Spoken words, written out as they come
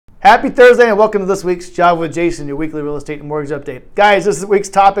Happy Thursday and welcome to this week's Java with Jason, your weekly real estate and mortgage update. Guys, this week's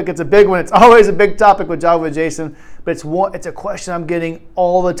topic, it's a big one. It's always a big topic with Java with Jason, but it's a question I'm getting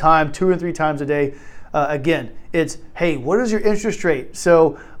all the time, 2 or 3 times a day. Again, it's, hey, what is your interest rate?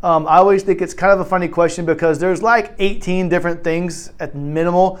 So I always think it's kind of a funny question because there's like 18 different things at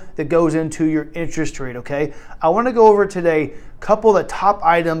minimal that goes into your interest rate, okay? I want to go over today a couple of the top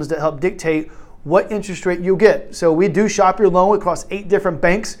items that help dictate what interest rate you'll get. So we do shop your loan across 8 different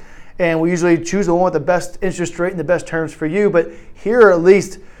banks, and we usually choose the one with the best interest rate and the best terms for you. But here are at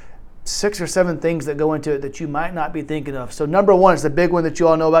least 6 or 7 things that go into it that you might not be thinking of. So number one is the big one that you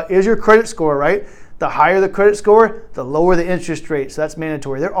all know about is your credit score, right? The higher the credit score, the lower the interest rate. So that's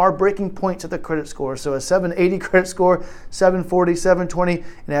mandatory. There are breaking points at the credit score. So a 780 credit score, 740, 720,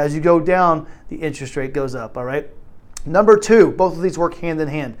 and as you go down, the interest rate goes up, all right? Number 2, both of these work hand in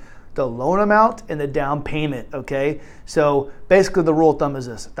hand. The loan amount and the down payment, okay? So basically the rule of thumb is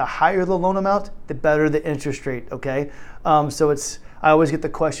this. The higher the loan amount, the better the interest rate, okay? I always get the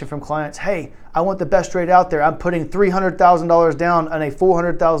question from clients, hey, I want the best rate out there. I'm putting $300,000 down on a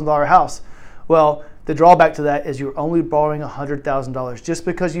 $400,000 house. Well, the drawback to that is you're only borrowing $100,000. Just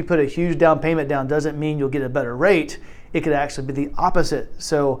because you put a huge down payment down doesn't mean you'll get a better rate. It could actually be the opposite.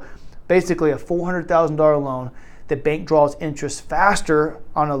 So basically a $400,000 loan, the bank draws interest faster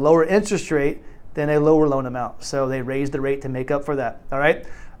on a lower interest rate than a lower loan amount. So they raise the rate to make up for that, all right?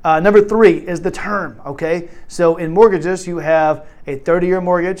 Number 3 is the term, okay? So in mortgages, you have a 30-year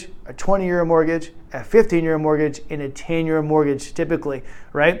mortgage, a 20-year mortgage, a 15-year mortgage, and a 10-year mortgage typically,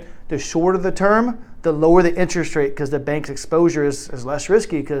 right? The shorter the term, the lower the interest rate because the bank's exposure is less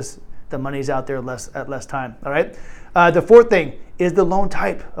risky because the money's out there at less time, all right? The 4th thing is the loan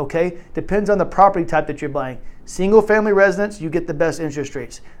type, okay? Depends on the property type that you're buying. Single family residence, you get the best interest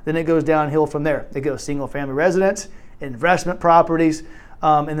rates. Then it goes downhill from there. It goes single family residence, investment properties,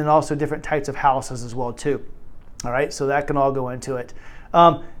 and then also different types of houses as well too. All right, so that can all go into it.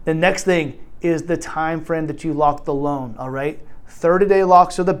 The next thing is the time frame that you lock the loan, all right? 30-day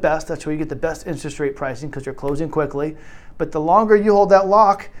locks are the best. That's where you get the best interest rate pricing because you're closing quickly. But the longer you hold that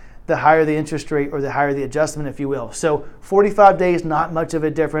lock, the higher the interest rate or the higher the adjustment, if you will. So 45 days, not much of a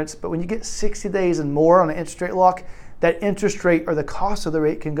difference. But when you get 60 days and more on an interest rate lock, that interest rate or the cost of the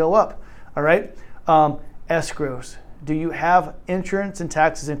rate can go up, all right? Escrows. Do you have insurance and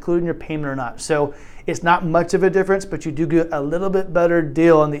taxes included in your payment or not? So it's not much of a difference, but you do get a little bit better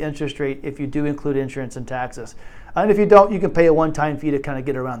deal on the interest rate if you do include insurance and taxes. And if you don't, you can pay a one-time fee to kind of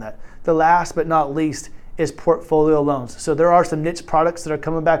get around that. The last but not least is portfolio loans. So there are some niche products that are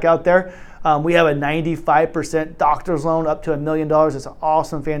coming back out there. We have a 95% doctor's loan up to $1 million. It's an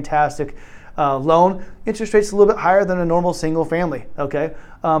awesome, fantastic loan. Interest rate's a little bit higher than a normal single family, okay?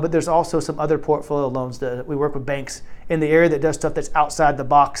 But there's also some other portfolio loans that we work with banks in the area that does stuff that's outside the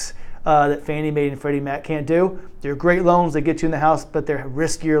box that Fannie Mae and Freddie Mac can't do. They're great loans, they get you in the house, but they're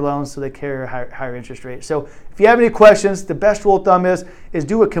riskier loans, so they carry a higher interest rate. So if you have any questions, the best rule of thumb is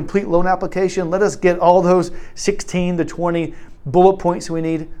do a complete loan application. Let us get all those 16 to 20 bullet points we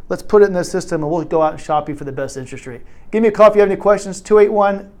need. Let's put it in the system and we'll go out and shop you for the best interest rate. Give me a call if you have any questions,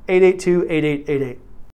 281-882-8888.